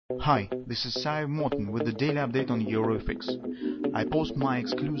Hi, this is Sive Morten with the daily update on EuroFX. I post my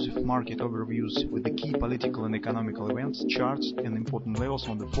exclusive market overviews with the key political and economical events, charts and important levels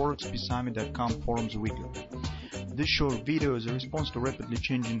on the ForexPeaceArmy.com forums weekly. This short video is a response to rapidly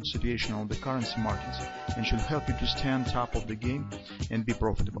changing situation on the currency markets and should help you to stay on top of the game and be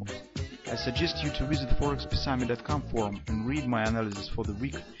profitable. I suggest you to visit ForexPeaceArmy.com forum and read my analysis for the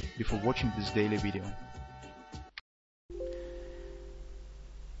week before watching this daily video.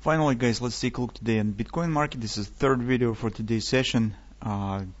 Finally, guys, let's take a look today on Bitcoin market. This is the third video for today's session.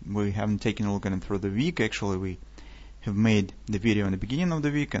 We haven't taken a look at it through the week. Actually, we have made the video in the beginning of the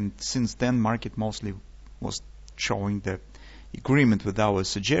week, and since then, market mostly was showing the agreement with our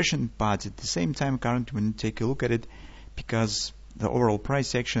suggestion. But at the same time, currently, we need to take a look at it because the overall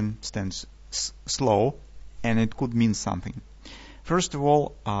price action stands slow, and it could mean something. First of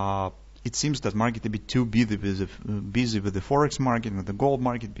all, it seems that market a bit too busy with the forex market, with the gold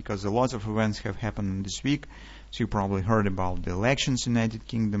market, because a lot of events have happened this week. So you probably heard about the elections in the United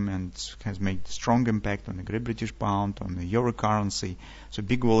Kingdom, and it has made a strong impact on the Great British Pound, on the euro currency. So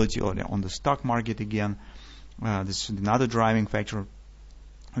big volatility on the stock market again. This is another driving factor,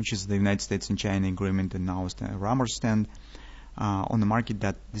 which is the United States and China agreement, and now a rumor stand on the market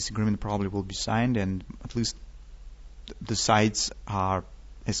that this agreement probably will be signed, and at least the sides are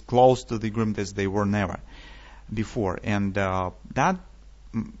as close to the agreement as they were never before, and that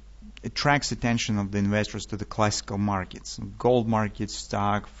attracts attention of the investors to the classical markets, gold markets,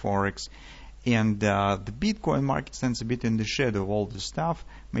 stock, forex, and the Bitcoin market stands a bit in the shadow of all this stuff.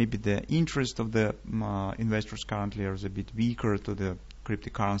 Maybe the interest of the investors currently is a bit weaker to the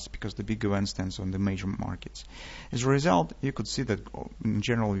cryptocurrency because the big event stands on the major markets. As a result, you could see that in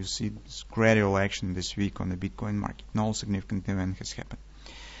general you see this gradual action this week on the Bitcoin market. No significant event has happened.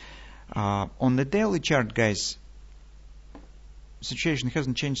 On the daily chart, guys, situation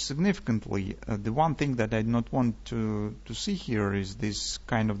hasn't changed significantly. The one thing that I do not want to see here is this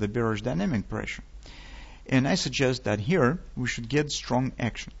kind of the bearish dynamic pressure. And I suggest that here we should get strong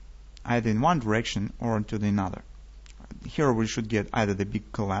action, either in one direction or into the another. Here we should get either the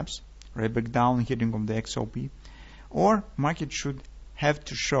big collapse, right back down, hitting of the XOP, or market should have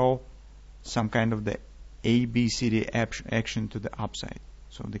to show some kind of the ABCD action to the upside.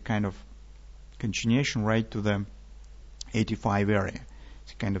 So the kind of continuation right to the 85 area.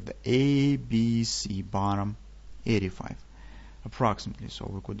 It's kind of the ABC bottom 85 approximately.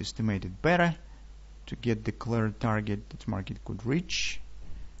 So we could estimate it better to get the clear target that market could reach.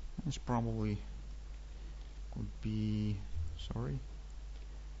 This probably could be,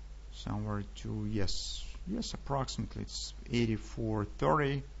 somewhere to, yes, approximately it's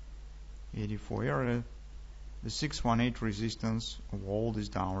 84.30, 84 area. The 618 resistance of all this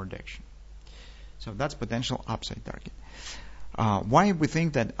downward action. So that's potential upside target. Why we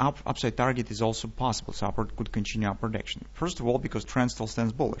think that upside target is also possible, so upward could continue upward action? First of all, because trend still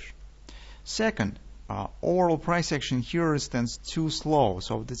stands bullish. Second, overall price action here stands too slow,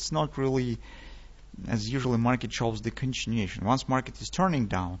 so it's not really, as usually market shows the continuation. Once market is turning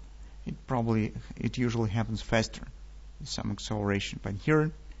down, it usually happens faster, some acceleration. But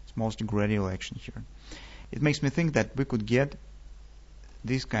here it's mostly gradual action here. It makes me think that we could get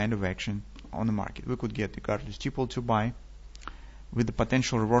this kind of action on the market. We could get the Gartley steeple to buy with the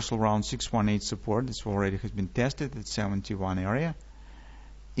potential reversal around 618 support. This already has been tested at 71 area.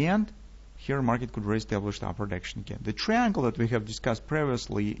 And here market could reestablish the upward action again. The triangle that we have discussed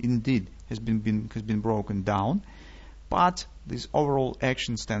previously indeed has been broken down, but this overall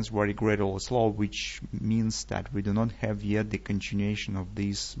action stands very gradual and slow, which means that we do not have yet the continuation of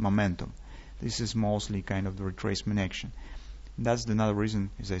this momentum. This is mostly kind of the retracement action. That's another reason,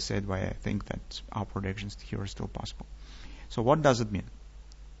 as I said, why I think that upward actions here are still possible. So what does it mean?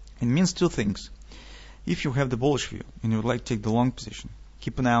 It means two things. If you have the bullish view and you would like to take the long position,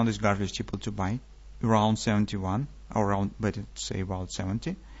 keep an eye on this Gartley steeple to buy around 71, or around, better to say about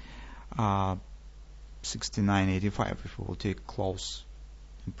 70, 69.85 if we will take close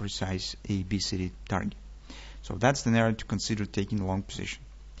and precise ABCD target. So that's the area to consider taking a long position.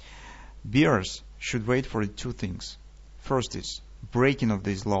 Bears should wait for two things. First is breaking of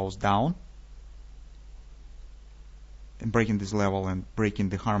these lows down, and breaking this level and breaking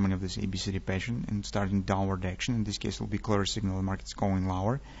the harmony of this ABCD pattern and starting downward action. In this case, it will be clear signal the market's going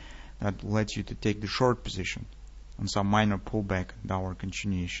lower. That lets you to take the short position on some minor pullback, downward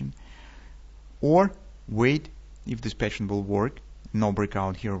continuation, or wait if this pattern will work. No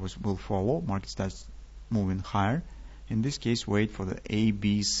breakout here will follow. Market starts moving higher. In this case, wait for the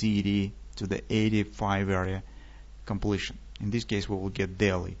ABCD to the 85 area completion. In this case, we will get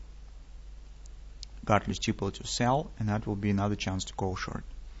daily Gartley steeple to sell, and that will be another chance to go short.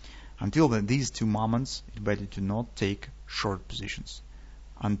 Until these two moments, it's better to not take short positions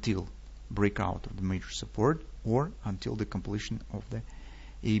until breakout of the major support or until the completion of the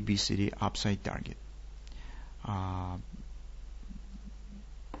ABCD upside target.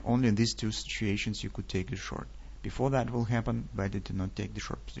 Only in these two situations you could take a short. Before that will happen, better to not take the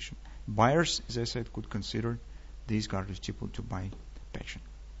short position. Buyers, as I said, could consider these garter stipple to buy patient.